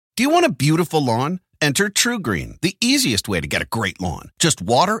Do you want a beautiful lawn? Enter TruGreen, the easiest way to get a great lawn. Just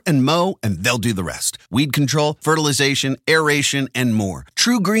water and mow, and they'll do the rest. Weed control, fertilization, aeration, and more.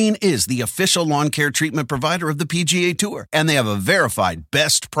 TruGreen is the official lawn care treatment provider of the PGA Tour, and they have a verified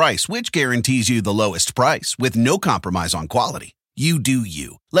best price, which guarantees you the lowest price with no compromise on quality. You do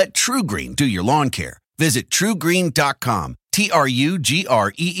you. Let TruGreen do your lawn care. Visit TruGreen.com,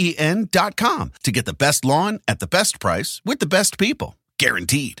 TruGreen.com, to get the best lawn at the best price with the best people.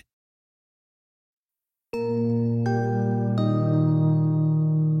 Guaranteed.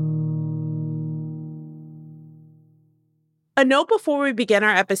 A note before we begin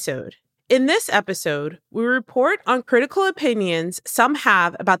our episode. In this episode, we report on critical opinions some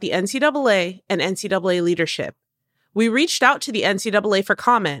have about the NCAA and NCAA leadership. We reached out to the NCAA for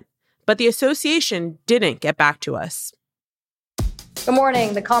comment, but the association didn't get back to us. Good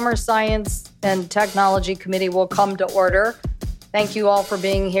morning. The Commerce, Science, and Technology Committee will come to order. Thank you all for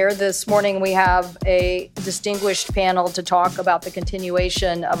being here. This morning we have a distinguished panel to talk about the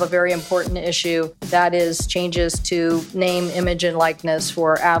continuation of a very important issue, that is changes to name, image, and likeness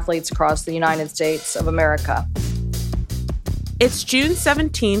for athletes across the United States of America. It's June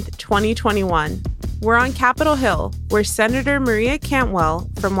 17th, 2021. We're on Capitol Hill, where Senator Maria Cantwell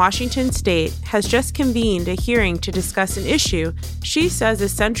from Washington State has just convened a hearing to discuss an issue she says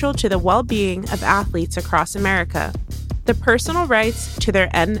is central to the well-being of athletes across America: the personal rights to their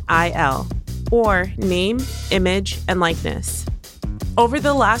NIL, or name, image, and likeness. Over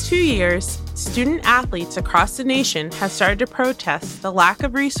the last few years, student athletes across the nation have started to protest the lack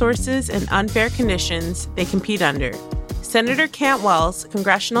of resources and unfair conditions they compete under. Senator Cantwell's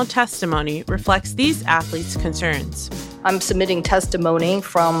congressional testimony reflects these athletes' concerns. I'm submitting testimony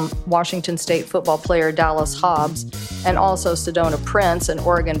from Washington State football player Dallas Hobbs and also Sedona Prince, an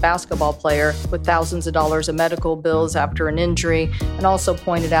Oregon basketball player with thousands of dollars of medical bills after an injury, and also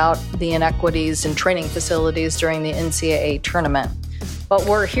pointed out the inequities in training facilities during the NCAA tournament. But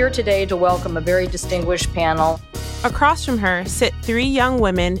we're here today to welcome a very distinguished panel. Across from her sit three young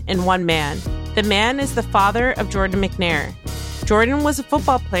women and one man. The man is the father of Jordan McNair. Jordan was a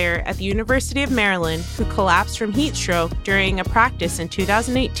football player at the University of Maryland who collapsed from heat stroke during a practice in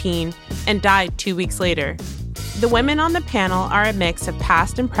 2018 and died 2 weeks later. The women on the panel are a mix of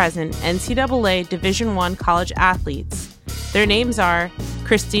past and present NCAA Division I college athletes. Their names are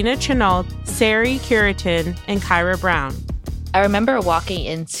Christina Chenault, Sari Curitin, and Kyra Brown. I remember walking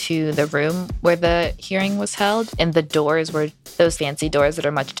into the room where the hearing was held, and the doors were those fancy doors that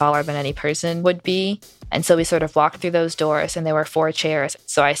are much taller than any person would be. And so we sort of walked through those doors, and there were 4 chairs.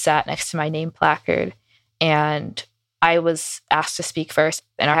 So I sat next to my name placard, and I was asked to speak first,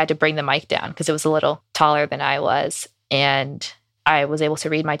 and I had to bring the mic down because it was a little taller than I was. And I was able to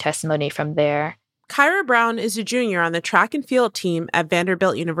read my testimony from there. Kyra Brown is a junior on the track and field team at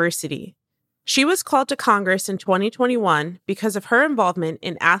Vanderbilt University. She was called to Congress in 2021 because of her involvement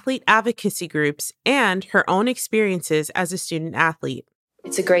in athlete advocacy groups and her own experiences as a student athlete.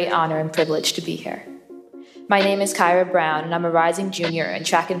 It's a great honor and privilege to be here. My name is Kyra Brown, and I'm a rising junior and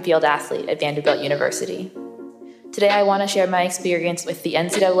track and field athlete at Vanderbilt University. Today, I want to share my experience with the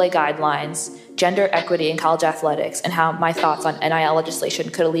NCAA guidelines, gender equity in college athletics, and how my thoughts on NIL legislation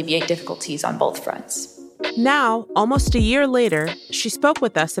could alleviate difficulties on both fronts. Now, almost a year later, she spoke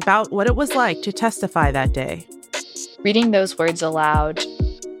with us about what it was like to testify that day. Reading those words aloud,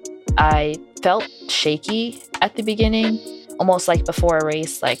 I felt shaky at the beginning, almost like before a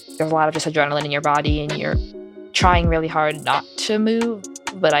race, like there's a lot of just adrenaline in your body and you're trying really hard not to move,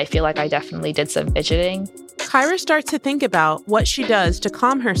 but I feel like I definitely did some fidgeting. Kyra starts to think about what she does to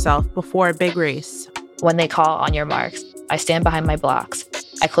calm herself before a big race. When they call on your marks, I stand behind my blocks.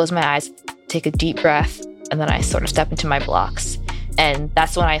 I close my eyes, take a deep breath, and then I sort of step into my blocks. And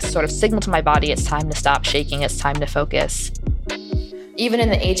that's when I sort of signal to my body it's time to stop shaking, it's time to focus. Even in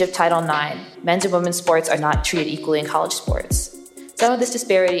the age of Title IX, men's and women's sports are not treated equally in college sports. Some of this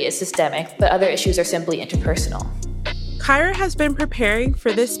disparity is systemic, but other issues are simply interpersonal. Kyra has been preparing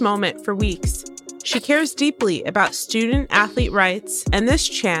for this moment for weeks. She cares deeply about student-athlete rights and this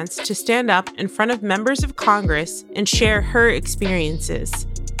chance to stand up in front of members of Congress and share her experiences.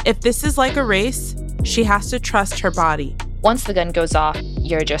 If this is like a race, she has to trust her body. Once the gun goes off,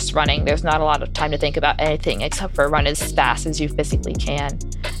 you're just running. There's not a lot of time to think about anything except for run as fast as you physically can.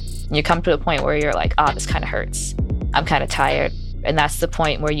 And you come to a point where you're like, this kind of hurts. I'm kind of tired. And that's the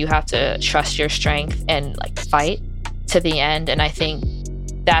point where you have to trust your strength and fight to the end. And I think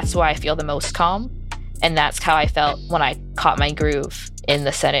that's why I feel the most calm. And that's how I felt when I caught my groove in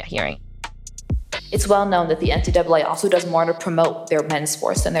the Senate hearing. It's well known that the NCAA also does more to promote their men's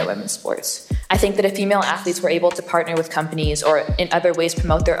sports than their women's sports. I think that if female athletes were able to partner with companies or in other ways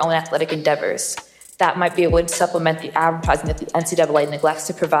promote their own athletic endeavors, that might be a way to supplement the advertising that the NCAA neglects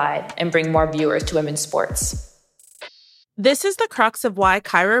to provide and bring more viewers to women's sports. This is the crux of why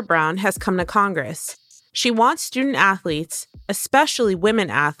Kyra Brown has come to Congress. She wants student athletes, especially women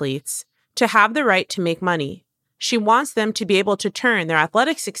athletes, to have the right to make money. She wants them to be able to turn their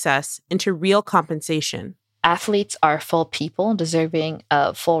athletic success into real compensation. Athletes are full people deserving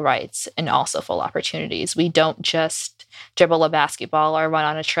of full rights and also full opportunities. We don't just dribble a basketball or run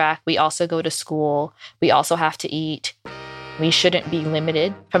on a track. We also go to school. We also have to eat. We shouldn't be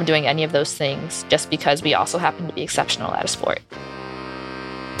limited from doing any of those things just because we also happen to be exceptional at a sport.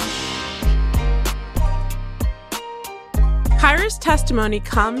 Kyra's testimony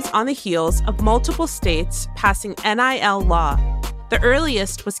comes on the heels of multiple states passing NIL law. The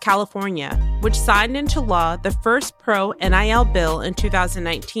earliest was California, which signed into law the first pro-NIL bill in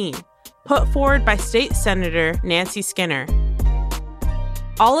 2019, put forward by State Senator Nancy Skinner.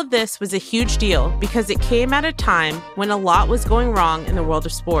 All of this was a huge deal because it came at a time when a lot was going wrong in the world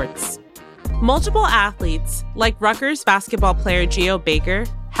of sports. Multiple athletes, like Rutgers basketball player Geo Baker,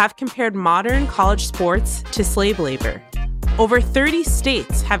 have compared modern college sports to slave labor. Over 30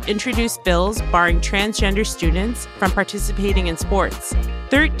 states have introduced bills barring transgender students from participating in sports,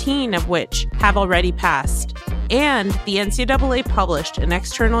 13 of which have already passed. And the NCAA published an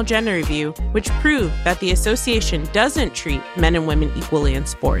external gender review which proved that the association doesn't treat men and women equally in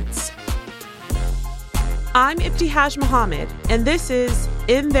sports. I'm Ibtihaj Muhammad, and this is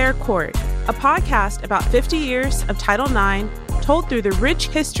In Their Court, a podcast about 50 years of Title IX told through the rich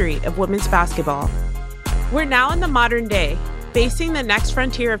history of women's basketball. We're now in the modern day, facing the next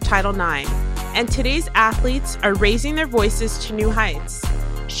frontier of Title IX, and today's athletes are raising their voices to new heights,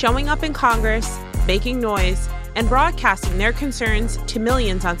 showing up in Congress, making noise, and broadcasting their concerns to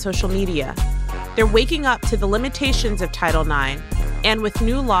millions on social media. They're waking up to the limitations of Title IX, and with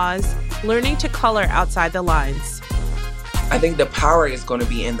new laws, learning to color outside the lines. I think the power is going to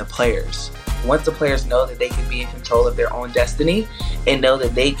be in the players. Once the players know that they can be in control of their own destiny and know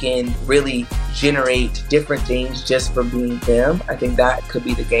that they can really generate different things just from being them, I think that could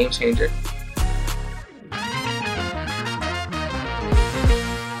be the game changer.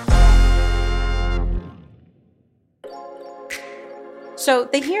 So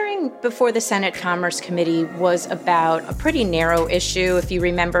the hearing before the Senate Commerce Committee was about a pretty narrow issue. If you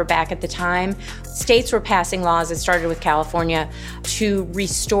remember back at the time, states were passing laws, it started with California, to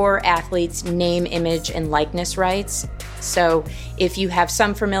restore athletes' name, image, and likeness rights. So if you have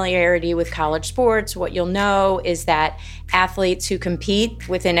some familiarity with college sports, what you'll know is that athletes who compete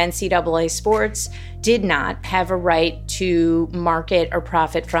within NCAA sports did not have a right to market or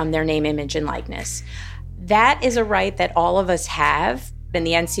profit from their name, image, and likeness. That is a right that all of us have, and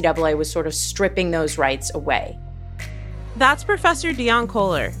the NCAA was sort of stripping those rights away. That's Professor Deon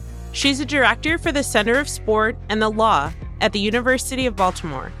Kohler. She's a director for the Center of Sport and the Law at the University of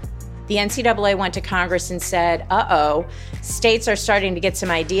Baltimore. The NCAA went to Congress and said, states are starting to get some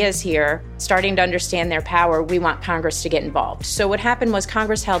ideas here, starting to understand their power. We want Congress to get involved. So what happened was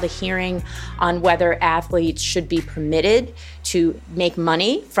Congress held a hearing on whether athletes should be permitted to make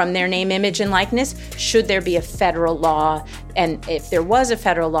money from their name, image, and likeness. Should there be a federal law? And if there was a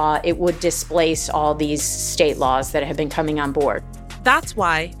federal law, it would displace all these state laws that have been coming on board. That's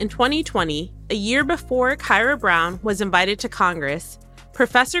why, in 2020, a year before Kyra Brown was invited to Congress,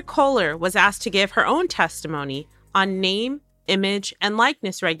 Professor Kohler was asked to give her own testimony on name, image, and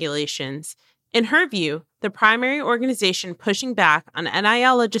likeness regulations. In her view, the primary organization pushing back on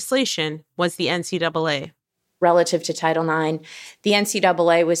NIL legislation was the NCAA. Relative to Title IX, the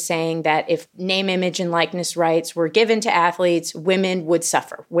NCAA was saying that if name, image, and likeness rights were given to athletes, women would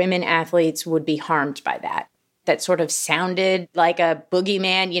suffer. Women athletes would be harmed by that. That sort of sounded like a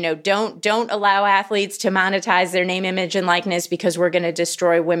boogeyman, don't allow athletes to monetize their name, image, and likeness because we're going to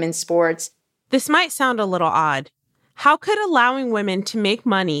destroy women's sports. This might sound a little odd. How could allowing women to make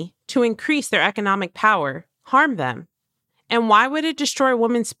money to increase their economic power harm them? And why would it destroy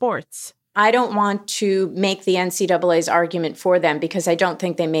women's sports? I don't want to make the NCAA's argument for them because I don't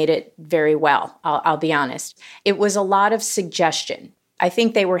think they made it very well, I'll be honest. It was a lot of suggestion. I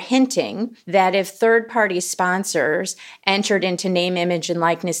think they were hinting that if third-party sponsors entered into name, image, and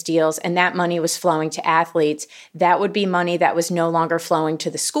likeness deals and that money was flowing to athletes, that would be money that was no longer flowing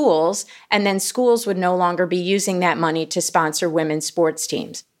to the schools, and then schools would no longer be using that money to sponsor women's sports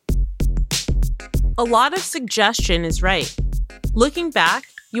teams. A lot of suggestion is right. Looking back,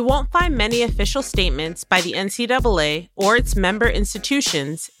 you won't find many official statements by the NCAA or its member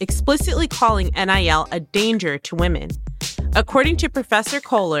institutions explicitly calling NIL a danger to women. According to Professor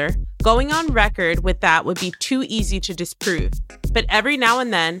Kohler, Going on record with that would be too easy to disprove, but every now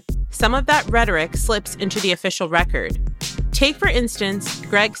and then, some of that rhetoric slips into the official record. Take, for instance,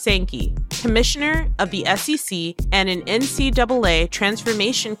 Greg Sankey, commissioner of the SEC and an NCAA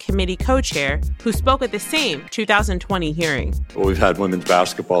Transformation Committee co-chair, who spoke at the same 2020 hearing. We've had women's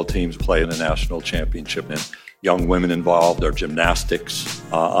basketball teams play in the national championship, and young women involved. Our gymnastics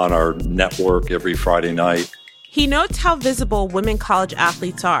on our network every Friday night. He notes how visible women college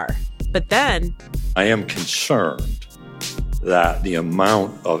athletes are, but then I am concerned that the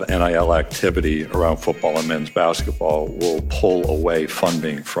amount of NIL activity around football and men's basketball will pull away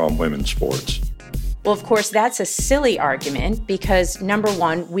funding from women's sports. Well, of course, that's a silly argument because, number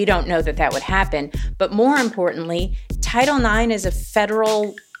one, we don't know that that would happen. But more importantly, Title IX is a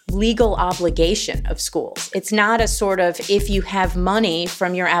federal legal obligation of schools. It's not a sort of, if you have money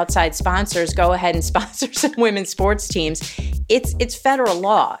from your outside sponsors, go ahead and sponsor some women's sports teams. It's federal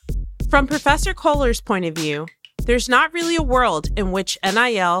law. From Professor Kohler's point of view, there's not really a world in which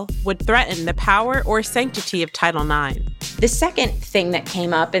NIL would threaten the power or sanctity of Title IX. The second thing that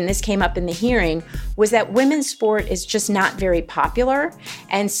came up, and this came up in the hearing, was that women's sport is just not very popular.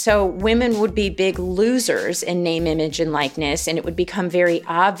 And so women would be big losers in name, image, and likeness. And it would become very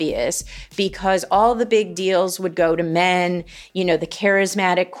obvious because all the big deals would go to men, the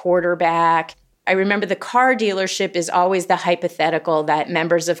charismatic quarterback. I remember the car dealership is always the hypothetical that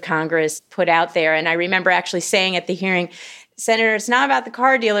members of Congress put out there. And I remember actually saying at the hearing, Senator, it's not about the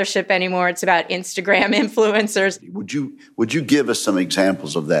car dealership anymore. It's about Instagram influencers. Would you give us some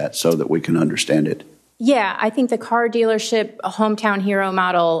examples of that so that we can understand it? Yeah, I think the car dealership hometown hero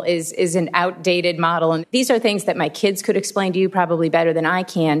model is an outdated model. And these are things that my kids could explain to you probably better than I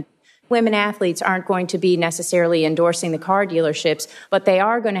can. Women athletes aren't going to be necessarily endorsing the car dealerships, but they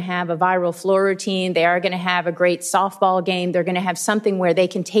are going to have a viral floor routine. They are going to have a great softball game. They're going to have something where they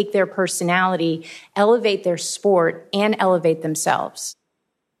can take their personality, elevate their sport, and elevate themselves.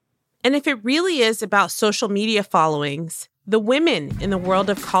 And if it really is about social media followings, the women in the world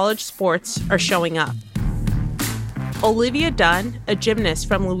of college sports are showing up. Olivia Dunn, a gymnast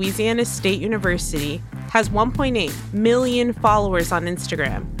from Louisiana State University, has 1.8 million followers on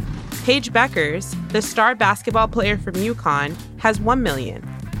Instagram. Paige Beckers, the star basketball player from UConn, has 1 million.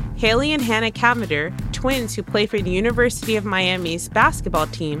 Haley and Hannah Cavender, twins who play for the University of Miami's basketball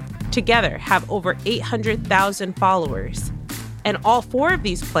team, together have over 800,000 followers. And all four of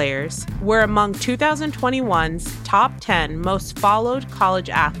these players were among 2021's top 10 most followed college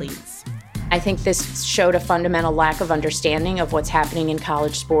athletes. I think this showed a fundamental lack of understanding of what's happening in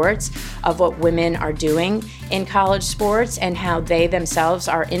college sports, of what women are doing in college sports, and how they themselves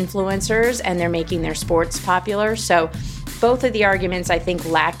are influencers and they're making their sports popular. So both of the arguments, I think,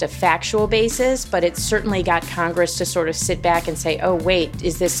 lacked a factual basis, but it certainly got Congress to sort of sit back and say, oh, wait,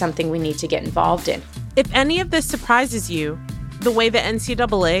 is this something we need to get involved in? If any of this surprises you, the way the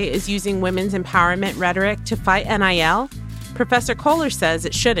NCAA is using women's empowerment rhetoric to fight NIL, Professor Kohler says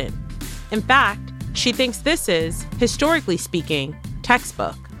it shouldn't. In fact, she thinks this is, historically speaking,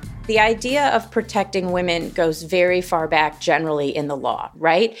 textbook. The idea of protecting women goes very far back generally in the law,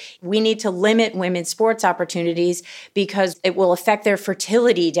 right? We need to limit women's sports opportunities because it will affect their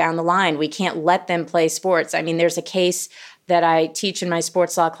fertility down the line. We can't let them play sports. I mean, there's a case that I teach in my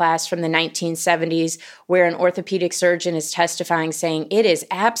sports law class from the 1970s where an orthopedic surgeon is testifying saying it is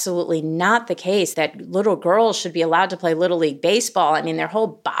absolutely not the case that little girls should be allowed to play Little League baseball. I mean, their whole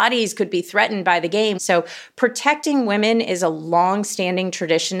bodies could be threatened by the game. So protecting women is a long-standing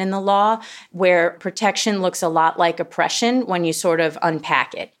tradition in the law where protection looks a lot like oppression when you sort of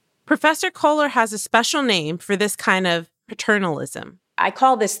unpack it. Professor Kohler has a special name for this kind of paternalism. I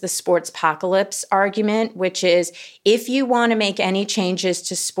call this the sports apocalypse argument, which is if you want to make any changes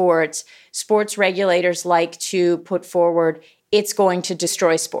to sports regulators like to put forward, it's going to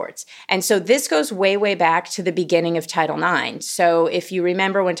destroy sports. And so this goes way, way back to the beginning of Title IX. So if you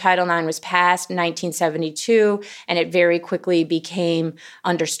remember when Title IX was passed in 1972, and it very quickly became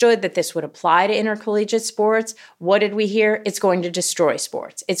understood that this would apply to intercollegiate sports, what did we hear? It's going to destroy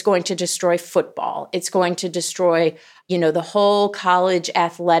sports. It's going to destroy football. It's going to destroy the whole college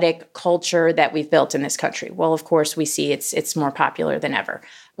athletic culture that we've built in this country. Well, of course, we see it's more popular than ever.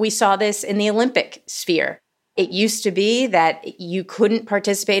 We saw this in the Olympic sphere. It used to be that you couldn't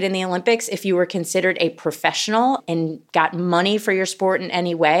participate in the Olympics if you were considered a professional and got money for your sport in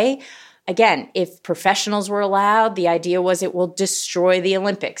any way. Again, if professionals were allowed, the idea was it will destroy the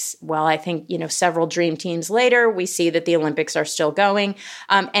Olympics. Well, I think, several dream teams later, we see that the Olympics are still going,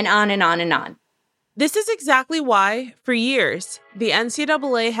 and on and on and on. This is exactly why, for years, the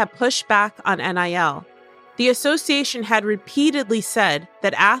NCAA had pushed back on NIL. The association had repeatedly said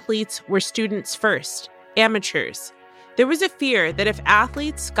that athletes were students first, amateurs. There was a fear that if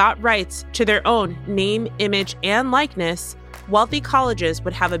athletes got rights to their own name, image, and likeness, wealthy colleges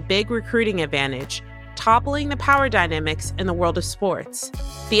would have a big recruiting advantage, toppling the power dynamics in the world of sports.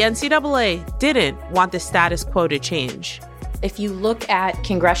 The NCAA didn't want the status quo to change. If you look at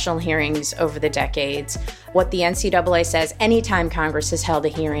congressional hearings over the decades, what the NCAA says, anytime Congress has held a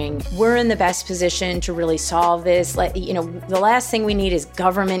hearing, we're in the best position to really solve this. The last thing we need is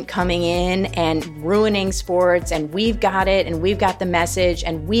government coming in and ruining sports, and we've got it, and we've got the message,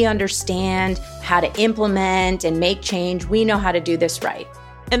 and we understand how to implement and make change. We know how to do this right.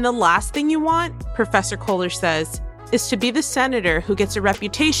 And the last thing you want, Professor Kohler says, is to be the senator who gets a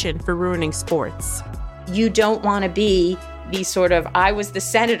reputation for ruining sports. You don't want to be the sort of, I was the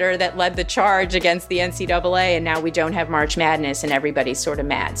senator that led the charge against the NCAA, and now we don't have March Madness and everybody's sort of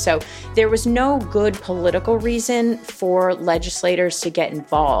mad. So there was no good political reason for legislators to get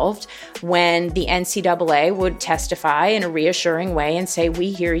involved when the NCAA would testify in a reassuring way and say, we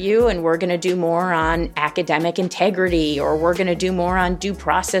hear you, and we're going to do more on academic integrity, or we're going to do more on due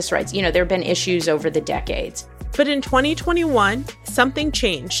process rights. There have been issues over the decades. But in 2021, something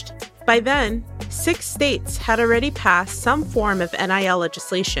changed. By then, 6 states had already passed some form of NIL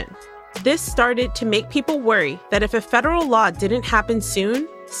legislation. This started to make people worry that if a federal law didn't happen soon,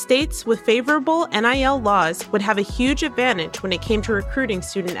 states with favorable NIL laws would have a huge advantage when it came to recruiting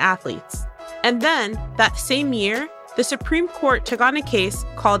student athletes. And then, that same year, the Supreme Court took on a case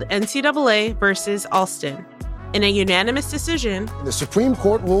called NCAA versus Alston. In a unanimous decision, the Supreme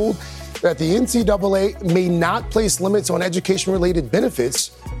Court ruled that the NCAA may not place limits on education-related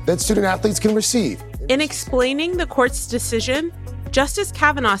benefits that student athletes can receive. In explaining the court's decision, Justice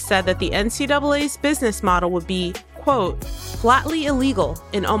Kavanaugh said that the NCAA's business model would be, quote, flatly illegal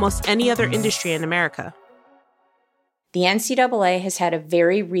in almost any other industry in America. The NCAA has had a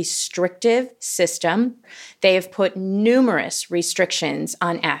very restrictive system. They have put numerous restrictions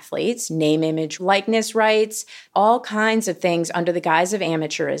on athletes, name, image, likeness rights, all kinds of things under the guise of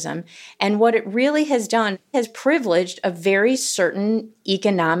amateurism. And what it really has done has privileged a very certain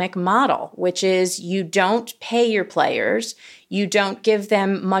economic model, which is you don't pay your players. You don't give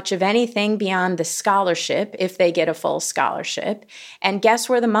them much of anything beyond the scholarship if they get a full scholarship. And guess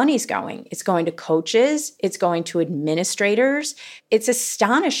where the money's going? It's going to coaches. It's going to administrators. It's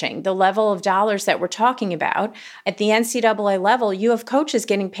astonishing the level of dollars that we're talking about. At the NCAA level, you have coaches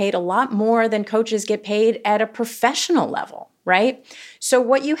getting paid a lot more than coaches get paid at a professional level, right? So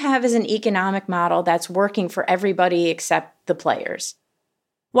what you have is an economic model that's working for everybody except the players.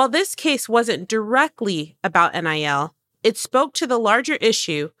 While this case wasn't directly about NIL, it spoke to the larger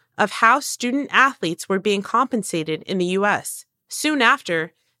issue of how student athletes were being compensated in the U.S. Soon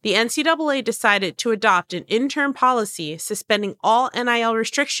after, the NCAA decided to adopt an interim policy suspending all NIL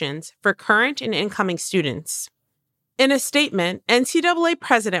restrictions for current and incoming students. In a statement, NCAA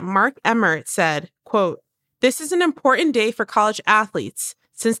President Mark Emmert said, quote, "This is an important day for college athletes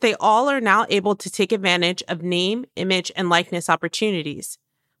since they all are now able to take advantage of name, image, and likeness opportunities.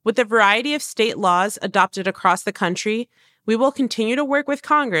 With a variety of state laws adopted across the country, we will continue to work with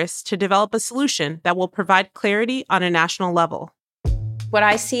Congress to develop a solution that will provide clarity on a national level." What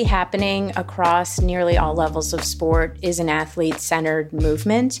I see happening across nearly all levels of sport is an athlete-centered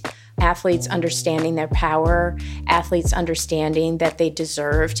movement. Athletes understanding their power, athletes understanding that they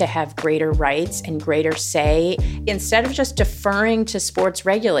deserve to have greater rights and greater say, instead of just deferring to sports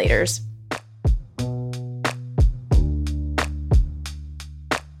regulators.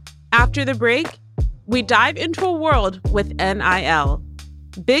 After the break, we dive into a world with NIL.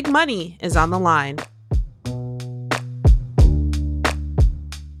 Big money is on the line.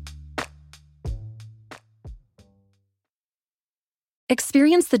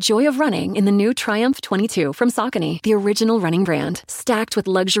 Experience the joy of running in the new Triumph 22 from Saucony, the original running brand. Stacked with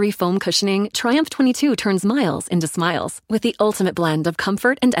luxury foam cushioning, Triumph 22 turns miles into smiles with the ultimate blend of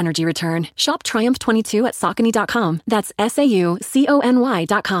comfort and energy return. Shop Triumph 22 at Saucony.com. That's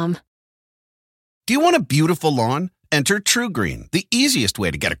SAUCONY.com. Do you want a beautiful lawn? Enter TruGreen, the easiest way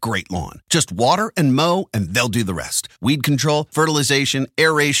to get a great lawn. Just water and mow, and they'll do the rest. Weed control, fertilization,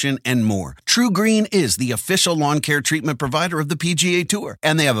 aeration, and more. TruGreen is the official lawn care treatment provider of the PGA Tour,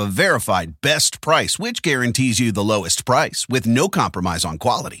 and they have a verified best price, which guarantees you the lowest price with no compromise on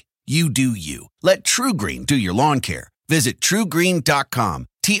quality. You do you. Let TruGreen do your lawn care. Visit TruGreen.com,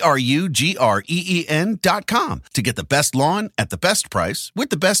 TruGreen.com, to get the best lawn at the best price with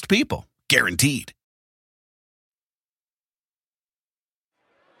the best people. Guaranteed.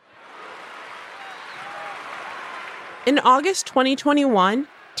 In August 2021,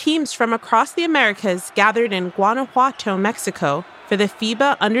 teams from across the Americas gathered in Guanajuato, Mexico for the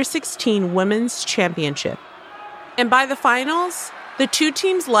FIBA Under-16 Women's Championship. And by the finals, the two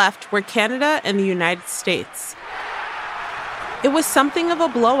teams left were Canada and the United States. It was something of a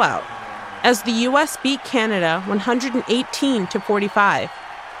blowout, as the U.S. beat Canada 118-45.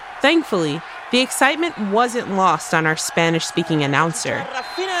 Thankfully, the excitement wasn't lost on our Spanish-speaking announcer. La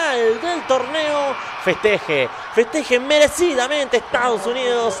final del torneo, festeje merecidamente. Estados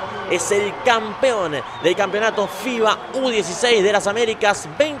Unidos es el campeón del campeonato FIBA U16 de las Américas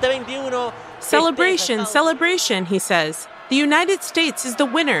 2021. Celebration, he says. The United States is the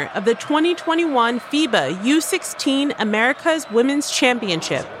winner of the 2021 FIBA U16 America's Women's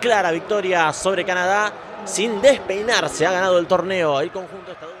Championship. Clara victoria sobre Canadá. Sin despeinarse ha ganado el torneo. El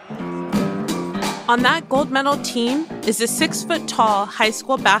conjunto estadounidense. On that gold medal team is a 6-foot-tall high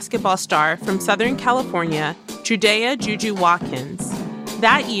school basketball star from Southern California, Judea Juju Watkins.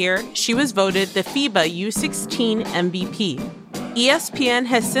 That year, she was voted the FIBA U16 MVP. ESPN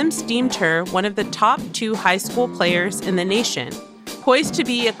has since deemed her one of the top 2 high school players in the nation, poised to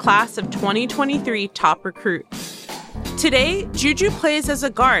be a class of 2023 top recruit. Today, Juju plays as a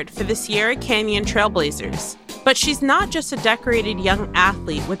guard for the Sierra Canyon Trailblazers, but she's not just a decorated young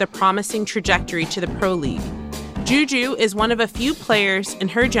athlete with a promising trajectory to the pro league. Juju is one of a few players in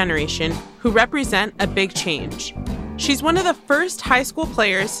her generation who represent a big change. She's one of the first high school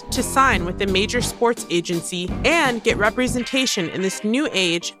players to sign with a major sports agency and get representation in this new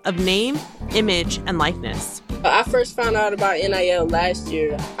age of name, image, and likeness. I first found out about NIL last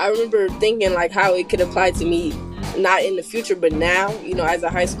year. I remember thinking like how it could apply to me, not in the future, but now, as a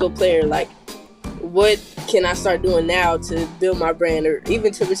high school player, like what can I start doing now to build my brand or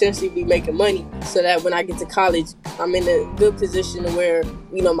even to potentially be making money so that when I get to college, I'm in a good position where,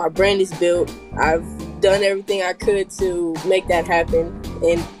 my brand is built. I've done everything I could to make that happen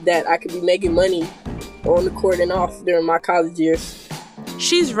and that I could be making money on the court and off during my college years.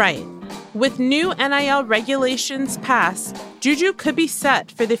 She's right. With new NIL regulations passed, Juju could be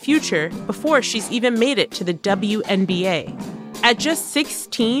set for the future before she's even made it to the WNBA. At just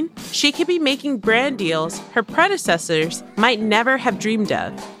 16, she could be making brand deals her predecessors might never have dreamed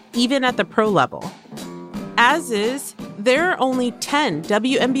of, even at the pro level. As is, there are only 10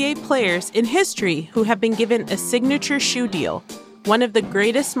 WNBA players in history who have been given a signature shoe deal, one of the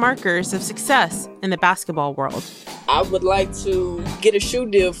greatest markers of success in the basketball world. I would like to get a shoe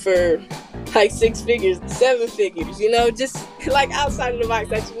deal for like 6 figures, 7 figures, just like outside of the box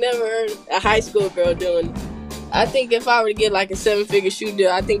that you never heard a high school girl doing. I think if I were to get like a 7-figure shoe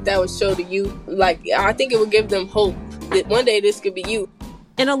deal, I think that would show the youth, I think it would give them hope that one day this could be you.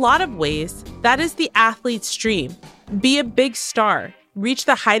 In a lot of ways, that is the athlete's dream. Be a big star, reach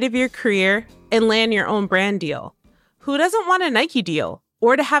the height of your career, and land your own brand deal. Who doesn't want a Nike deal?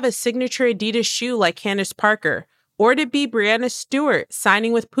 Or to have a signature Adidas shoe like Candace Parker? Or to be Breanna Stewart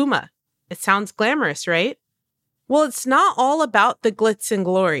signing with Puma? It sounds glamorous, right? Well, it's not all about the glitz and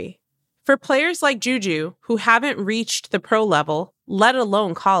glory. For players like Juju, who haven't reached the pro level, let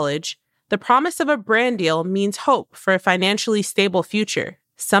alone college, the promise of a brand deal means hope for a financially stable future,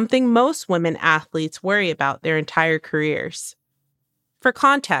 something most women athletes worry about their entire careers. For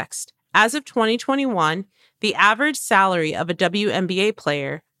context, as of 2021, the average salary of a WNBA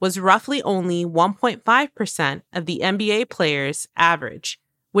player was roughly only 1.5% of the NBA player's average,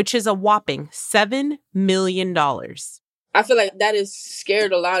 which is a whopping $7 million. I feel like that has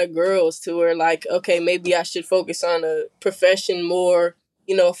scared a lot of girls to where like, okay, maybe I should focus on a profession more,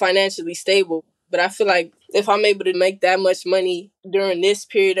 financially stable. But I feel like if I'm able to make that much money during this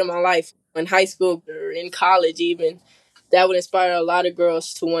period of my life, in high school or in college even, that would inspire a lot of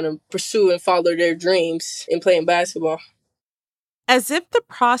girls to want to pursue and follow their dreams in playing basketball. As if the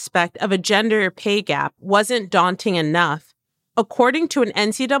prospect of a gender pay gap wasn't daunting enough, according to an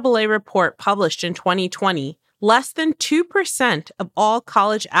NCAA report published in 2020, less than 2% of all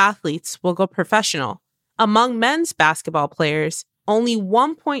college athletes will go professional. Among men's basketball players, only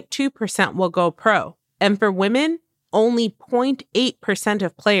 1.2% will go pro. And for women, only 0.8%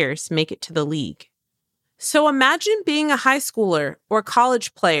 of players make it to the league. So imagine being a high schooler or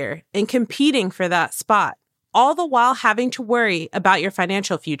college player and competing for that spot, all the while having to worry about your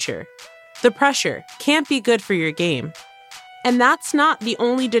financial future. The pressure can't be good for your game. And that's not the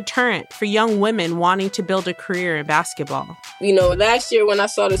only deterrent for young women wanting to build a career in basketball. Last year when I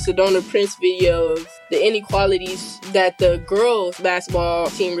saw the Sedona Prince video of the inequalities that the girls basketball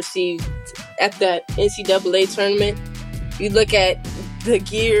team received at that NCAA tournament, you look at the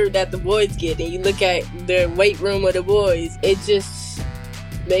gear that the boys get and you look at the weight room of the boys, it just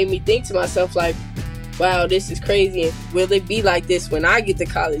made me think to myself, like, wow, this is crazy. Will it be like this when I get to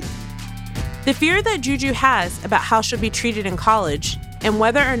college? The fear that Juju has about how she'll be treated in college and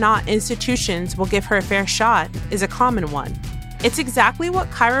whether or not institutions will give her a fair shot is a common one. It's exactly what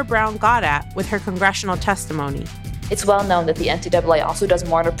Kyra Brown got at with her congressional testimony. It's well known that the NCAA also does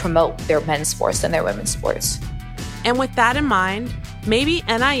more to promote their men's sports than their women's sports. And with that in mind, maybe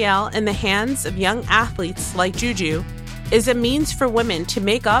NIL in the hands of young athletes like Juju is a means for women to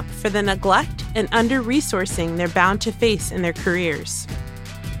make up for the neglect and under-resourcing they're bound to face in their careers.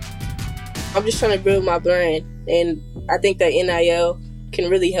 I'm just trying to build my brand, and I think that NIL can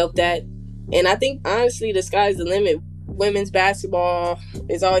really help that. And I think, honestly, the sky's the limit. Women's basketball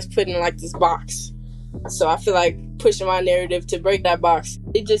is always put in like this box. So I feel like pushing my narrative to break that box,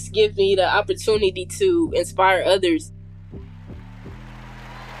 it just gives me the opportunity to inspire others.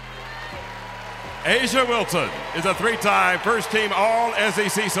 A'ja Wilson is a 3-time first-team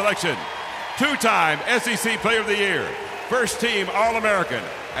All-SEC selection, 2-time SEC Player of the Year, first-team All-American,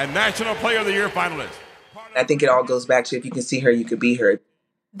 and National Player of the Year finalist. I think it all goes back to if you can see her, you can be her.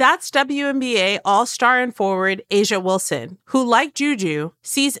 That's WNBA All-Star and forward A'ja Wilson, who, like Juju,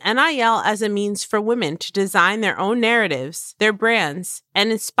 sees NIL as a means for women to design their own narratives, their brands,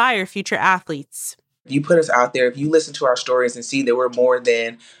 and inspire future athletes. You put us out there, if you listen to our stories and see that we're more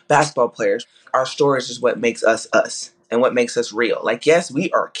than basketball players, our stories is what makes us us and what makes us real. Like, yes,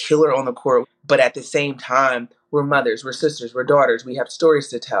 we are killer on the court, but at the same time, we're mothers, we're sisters, we're daughters, we have stories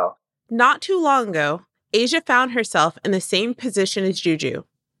to tell. Not too long ago, A'ja found herself in the same position as Juju.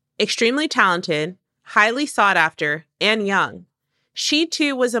 Extremely talented, highly sought after, and young. She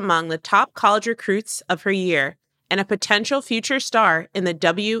too was among the top college recruits of her year and a potential future star in the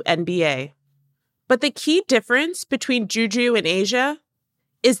WNBA. But the key difference between Juju and A'ja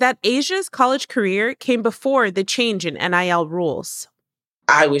is that Asia's college career came before the change in NIL rules.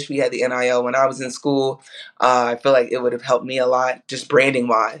 I wish we had the NIL when I was in school. I feel like it would have helped me a lot, just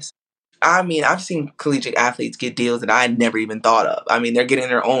branding-wise. I mean, I've seen collegiate athletes get deals that I had never even thought of. I mean, they're getting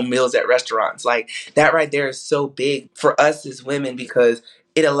their own meals at restaurants. Like, that right there is so big for us as women because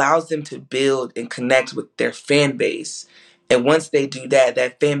it allows them to build and connect with their fan base. And once they do that,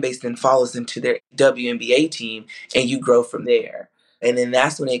 that fan base then follows them to their WNBA team, and you grow from there. And then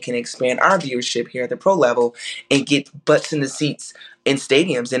that's when it can expand our viewership here at the pro level and get butts in the seats in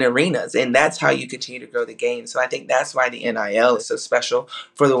stadiums and arenas. And that's how you continue to grow the game. So I think that's why the NIL is so special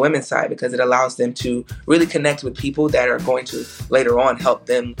for the women's side, because it allows them to really connect with people that are going to later on help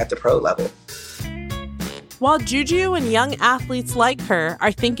them at the pro level. While Juju and young athletes like her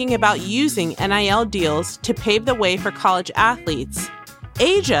are thinking about using NIL deals to pave the way for college athletes,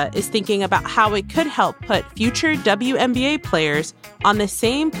 A'ja is thinking about how it could help put future WNBA players on the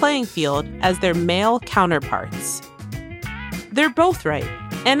same playing field as their male counterparts. They're both right.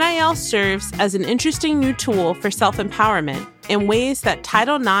 NIL serves as an interesting new tool for self-empowerment in ways that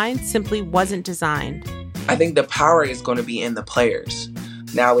Title IX simply wasn't designed. I think the power is going to be in the players.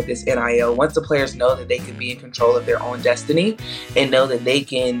 Now with this NIL, once the players know that they can be in control of their own destiny and know that they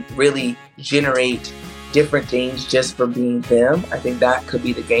can really generate different things just from being them, I think that could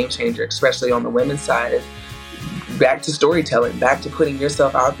be the game changer, especially on the women's side. Back to storytelling, back to putting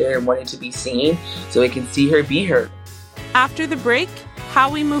yourself out there and wanting to be seen so it can see her, be her. After the break,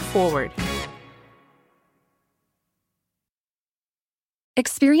 how we move forward.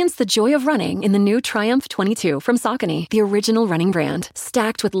 Experience the joy of running in the new Triumph 22 from Saucony, the original running brand.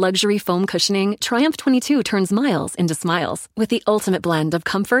 Stacked with luxury foam cushioning, Triumph 22 turns miles into smiles with the ultimate blend of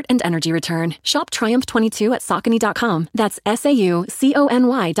comfort and energy return. Shop Triumph 22 at Saucony.com. That's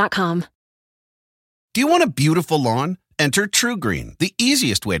SAUCONY.com. Do you want a beautiful lawn? Enter TruGreen, the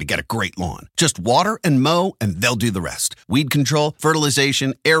easiest way to get a great lawn. Just water and mow, and they'll do the rest. Weed control,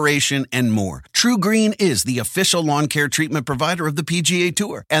 fertilization, aeration, and more. TruGreen is the official lawn care treatment provider of the PGA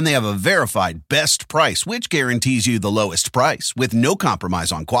Tour, and they have a verified best price, which guarantees you the lowest price with no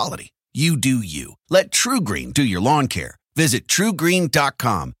compromise on quality. You do you. Let TruGreen do your lawn care. Visit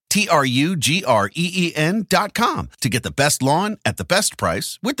TruGreen.com, TruGreen.com to get the best lawn at the best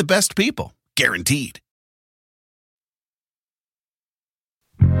price with the best people. Guaranteed.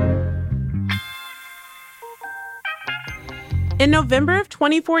 In November of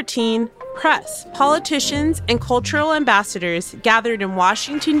 2014, press, politicians, and cultural ambassadors gathered in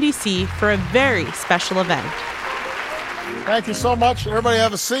Washington, D.C. for a very special event. Thank you so much. Everybody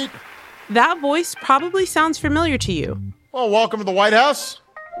have a seat. That voice probably sounds familiar to you. Well, welcome to the White House.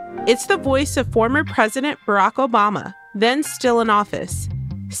 It's the voice of former President Barack Obama, then still in office.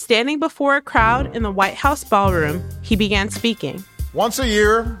 Standing before a crowd in the White House ballroom, he began speaking. Once a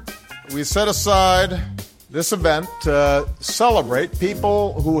year, we set aside this event to celebrate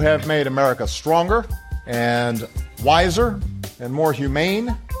people who have made America stronger, and wiser and more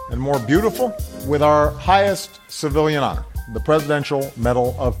humane and more beautiful with our highest civilian honor, the Presidential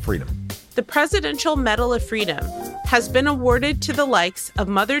Medal of Freedom. The Presidential Medal of Freedom has been awarded to the likes of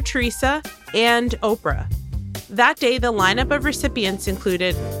Mother Teresa and Oprah. That day, the lineup of recipients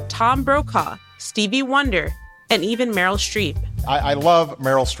included Tom Brokaw, Stevie Wonder, and even Meryl Streep. I love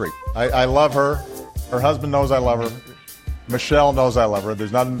Meryl Streep. I love her. Her husband knows I love her. Michelle knows I love her.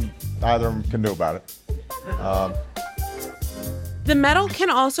 There's nothing either of them can do about it. The medal can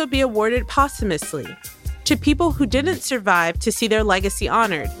also be awarded posthumously to people who didn't survive to see their legacy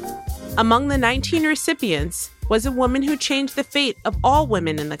honored. Among the 19 recipients was a woman who changed the fate of all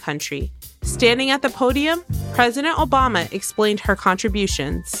women in the country. Standing at the podium, President Obama explained her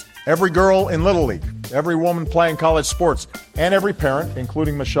contributions. Every girl in Little League, every woman playing college sports, and every parent,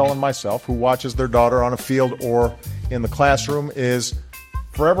 including Michelle and myself, who watches their daughter on a field or in the classroom is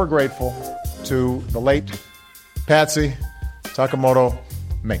forever grateful to the late Patsy Takemoto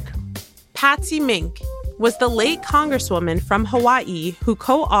Mink. Patsy Mink was the late Congresswoman from Hawaii who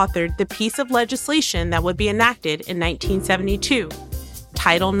co-authored the piece of legislation that would be enacted in 1972,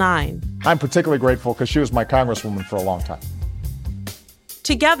 Title IX. I'm particularly grateful because she was my Congresswoman for a long time.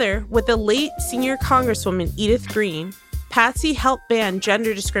 Together with the late senior Congresswoman Edith Green, Patsy helped ban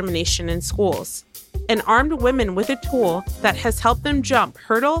gender discrimination in schools and armed women with a tool that has helped them jump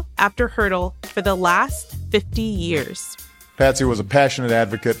hurdle after hurdle for the last 50 years. Patsy was a passionate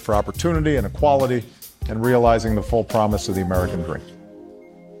advocate for opportunity and equality and realizing the full promise of the American dream.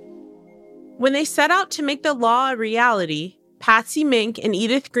 When they set out to make the law a reality, Patsy Mink and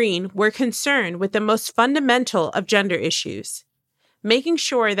Edith Green were concerned with the most fundamental of gender issues, making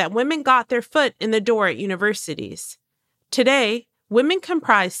sure that women got their foot in the door at universities. Today, women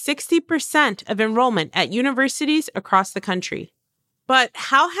comprise 60% of enrollment at universities across the country. But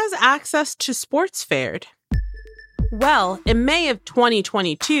how has access to sports fared? Well, in May of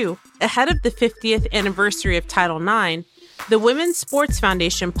 2022, ahead of the 50th anniversary of Title IX, the Women's Sports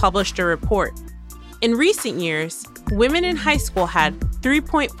Foundation published a report. In recent years, women in high school had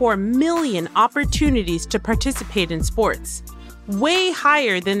 3.4 million opportunities to participate in sports, way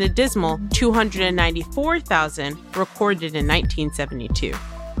higher than the dismal 294,000 recorded in 1972.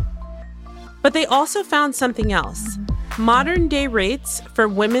 But they also found something else. Modern-day rates for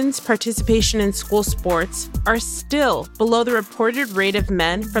women's participation in school sports are still below the reported rate of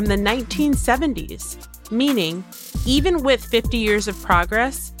men from the 1970s, meaning, even with 50 years of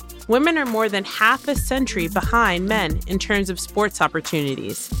progress, women are more than half a century behind men in terms of sports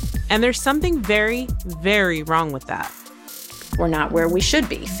opportunities. And there's something very, very wrong with that. We're not where we should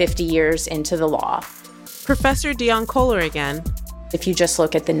be 50 years into the law. Professor Dion Kohler again. If you just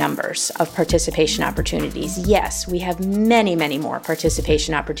look at the numbers of participation opportunities, yes, we have many, many more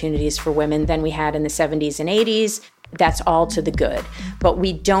participation opportunities for women than we had in the 70s and 80s. That's all to the good. But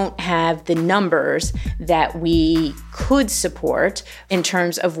we don't have the numbers that we could support in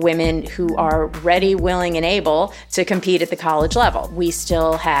terms of women who are ready, willing, and able to compete at the college level. We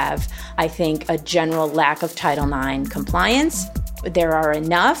still have, I think, a general lack of Title IX compliance. There are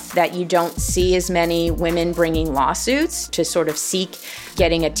enough that you don't see as many women bringing lawsuits to sort of seek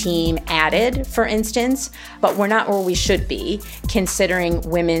getting a team added, for instance, but we're not where we should be considering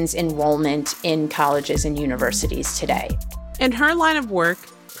women's enrollment in colleges and universities today. In her line of work,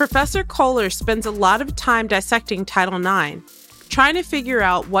 Professor Kohler spends a lot of time dissecting Title IX, trying to figure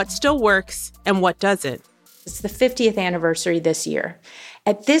out what still works and what doesn't. It's the 50th anniversary this year.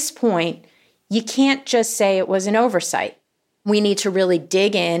 At this point, you can't just say it was an oversight. We need to really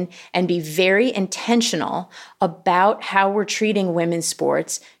dig in and be very intentional about how we're treating women's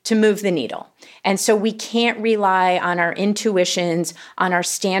sports to move the needle. And so we can't rely on our intuitions, on our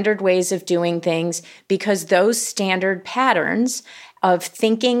standard ways of doing things, because those standard patterns of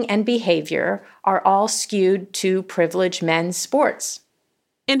thinking and behavior are all skewed to privileged men's sports.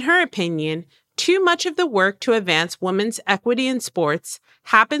 In her opinion, too much of the work to advance women's equity in sports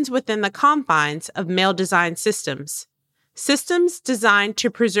happens within the confines of male-designed systems. Systems designed to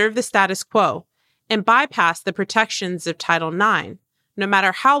preserve the status quo and bypass the protections of Title IX, no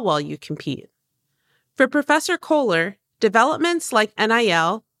matter how well you compete. For Professor Kohler, developments like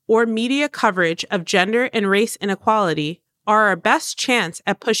NIL or media coverage of gender and race inequality are our best chance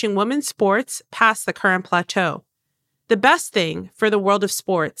at pushing women's sports past the current plateau. The best thing for the world of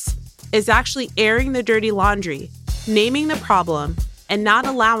sports is actually airing the dirty laundry, naming the problem, and not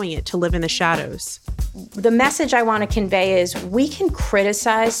allowing it to live in the shadows. The message I want to convey is we can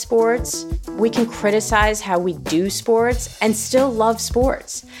criticize sports, we can criticize how we do sports, and still love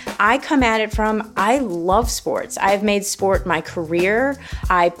sports. I come at it from, I love sports. I've made sport my career.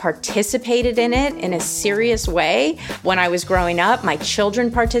 I participated in it in a serious way. When I was growing up, my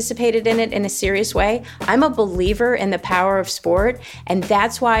children participated in it in a serious way. I'm a believer in the power of sport, and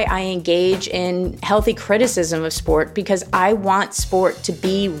that's why I engage in healthy criticism of sport, because I want sport to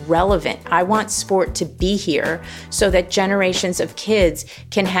be relevant. I want sport to be here so that generations of kids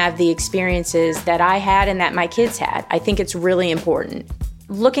can have the experiences that I had and that my kids had. I think it's really important.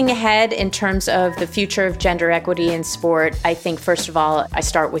 Looking ahead in terms of the future of gender equity in sport, I think, first of all, I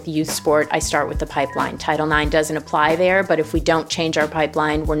start with youth sport. I start with the pipeline. Title IX doesn't apply there, but if we don't change our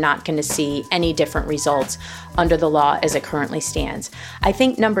pipeline, we're not going to see any different results under the law as it currently stands. I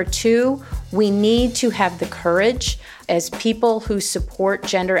think number two, we need to have the courage as people who support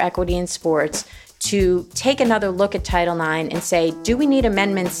gender equity in sports to take another look at Title IX and say, do we need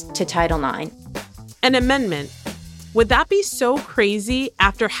amendments to Title IX? An amendment. Would that be so crazy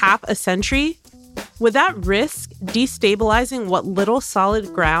after half a century? Would that risk destabilizing what little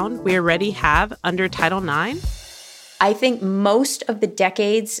solid ground we already have under Title IX? I think most of the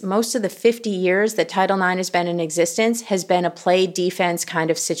decades, most of the 50 years that Title IX has been in existence has been a play defense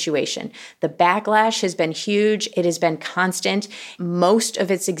kind of situation. The backlash has been huge. It has been constant. Most of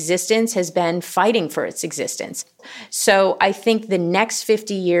its existence has been fighting for its existence. So I think the next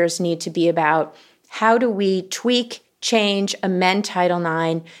 50 years need to be about how do we tweak, change, amend Title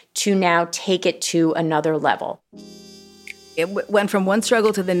IX to now take it to another level? It went from one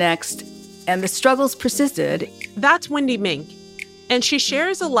struggle to the next, and the struggles persisted. That's Wendy Mink, and she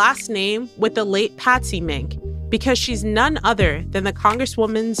shares a last name with the late Patsy Mink because she's none other than the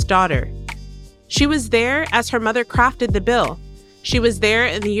Congresswoman's daughter. She was there as her mother crafted the bill. She was there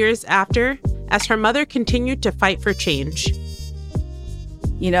in the years after as her mother continued to fight for change.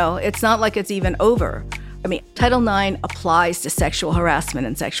 You know, it's not like it's even over. I mean, Title IX applies to sexual harassment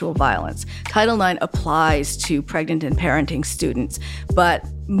and sexual violence. Title IX applies to pregnant and parenting students. But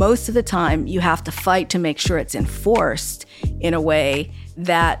most of the time, you have to fight to make sure it's enforced in a way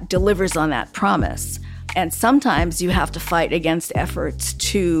that delivers on that promise. And sometimes you have to fight against efforts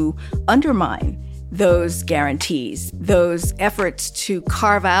to undermine those guarantees, those efforts to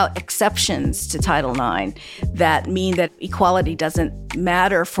carve out exceptions to Title IX that mean that equality doesn't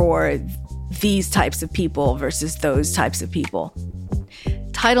matter for these types of people versus those types of people.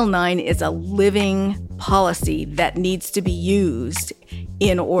 Title IX is a living policy that needs to be used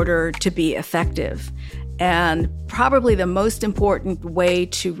in order to be effective. And probably the most important way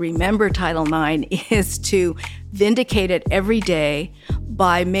to remember Title IX is to vindicate it every day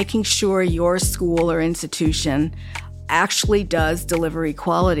by making sure your school or institution actually does deliver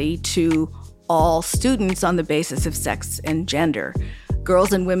equality to all students on the basis of sex and gender.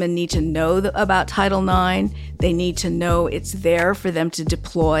 Girls and women need to know about Title IX. They need to know it's there for them to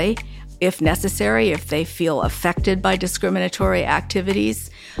deploy if necessary, if they feel affected by discriminatory activities.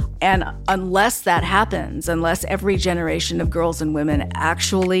 And unless that happens, unless every generation of girls and women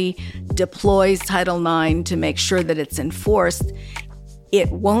actually deploys Title IX to make sure that it's enforced, it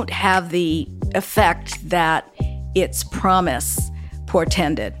won't have the effect that its promise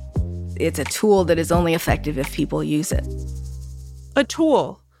portended. It's a tool that is only effective if people use it. A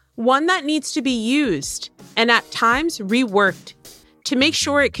tool, one that needs to be used and at times reworked to make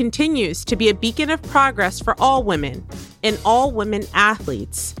sure it continues to be a beacon of progress for all women and all women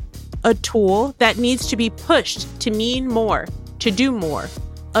athletes. A tool that needs to be pushed to mean more, to do more.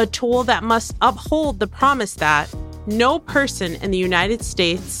 A tool that must uphold the promise that no person in the United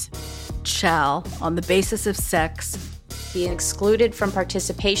States shall, on the basis of sex, be excluded from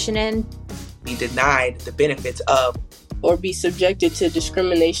participation in, be denied the benefits of, or be subjected to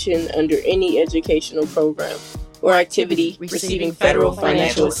discrimination under any educational program or activity receiving federal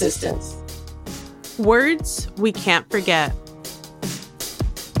financial assistance. Words we can't forget.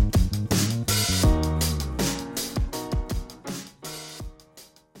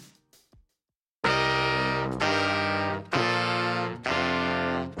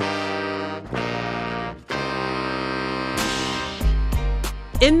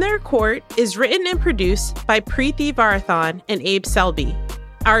 In Their Court is written and produced by Preeti Varathan and Abe Selby.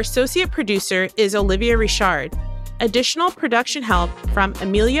 Our associate producer is Olivia Richard. Additional production help from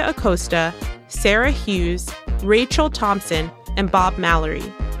Amelia Acosta, Sarah Hughes, Rachel Thompson, and Bob Mallory.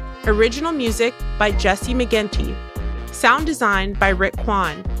 Original music by Jesse McGinty. Sound design by Rick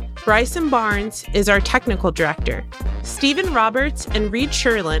Kwan. Bryson Barnes is our technical director. Stephen Roberts and Reed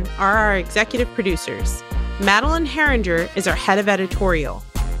Sherlin are our executive producers. Madeline Herringer is our head of editorial.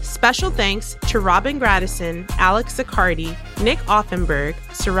 Special thanks to Robin Gradison, Alex Zaccardi, Nick Offenberg,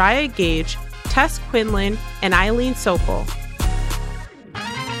 Soraya Gage, Tess Quinlan, and Eileen Sokol.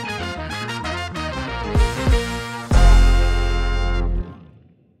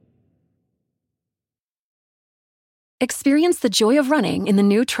 Experience the joy of running in the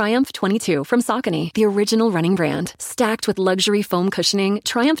new Triumph 22 from Saucony, the original running brand. Stacked with luxury foam cushioning,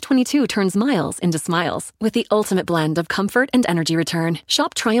 Triumph 22 turns miles into smiles with the ultimate blend of comfort and energy return.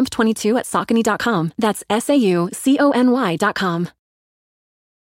 Shop Triumph 22 at Saucony.com. That's SAUCONY.com.